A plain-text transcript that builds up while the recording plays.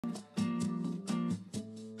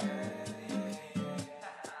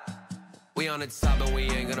We on the top and we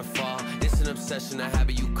ain't gonna fall. It's an obsession, a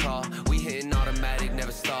habit you call. We hitting automatic,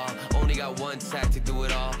 never stall. Only got one tactic, do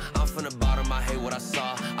it all. I'm from the bottom, I hate what I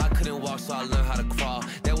saw. I couldn't walk, so I learned how to crawl.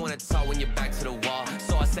 They wanna talk when you're back to the wall.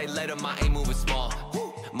 So I say later, my aim moving small.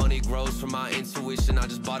 Money grows from my intuition. I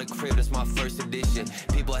just bought a crib, that's my first edition.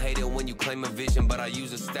 People hate it when you claim a vision, but I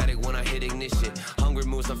use a static when I hit ignition. Hungry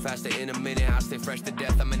moves, I'm faster in a minute. I stay fresh to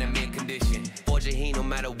death, I'm in a mid condition. Forge a heat, no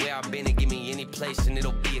matter where I've been, and give me any place and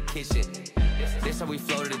it'll be a kitchen. This how we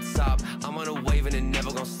flow to the top. I'm on a wave and it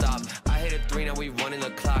never gon' stop. I hit a 3, now we running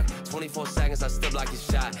the clock. 24 seconds, I still block his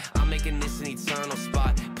shot. I'm making this an eternal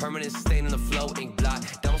spot. Permanent stain in the flow, ink blot.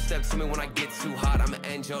 Don't step to me when I get too hot. I'ma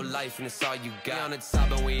end your life and it's all you got. We on the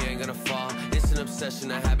top and we ain't gonna fall. It's an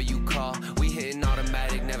obsession, a habit you call. We hitting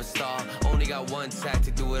automatic, never stall. Only got one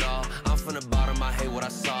tactic, do it all. I'm from the bottom, I hate what I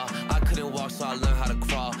saw. I couldn't walk, so I learned how to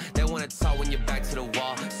crawl. They wanna talk when you're back to the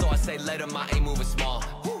wall. So I say later, my aim moving small.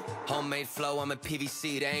 Homemade flow, I'm a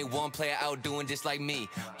PVC. There ain't one player out doing just like me.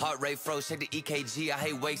 Heart rate froze, check the EKG. I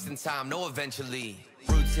hate wasting time, no eventually.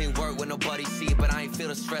 Routine work when nobody see it, but I ain't feel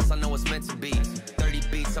the stress, I know it's meant to be. 30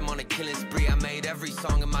 beats, I'm on a killing spree. I made every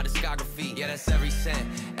song in my discography. Yeah, that's every cent,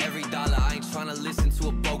 every dollar. I ain't tryna listen to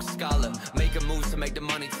a broke scholar. Making moves to make the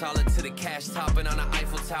money taller. To the cash topping on the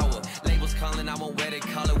Eiffel Tower. Labels calling, I won't wear they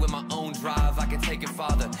collar. With my own drive, I can take it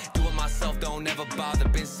farther. Do it myself, don't ever bother.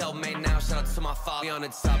 Been self-made now, shout out to my father. We on the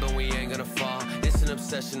top and we ain't gonna fall. It's an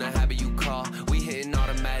obsession, a habit you call. We hitting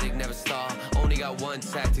automatic, never stall. Only got one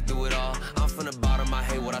tactic, do it all. I'm from the bottom, I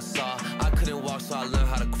hate what I saw. I couldn't walk, so I learned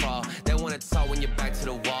how to crawl. They wanna talk when you're back to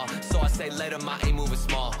the wall. So I say later, my aim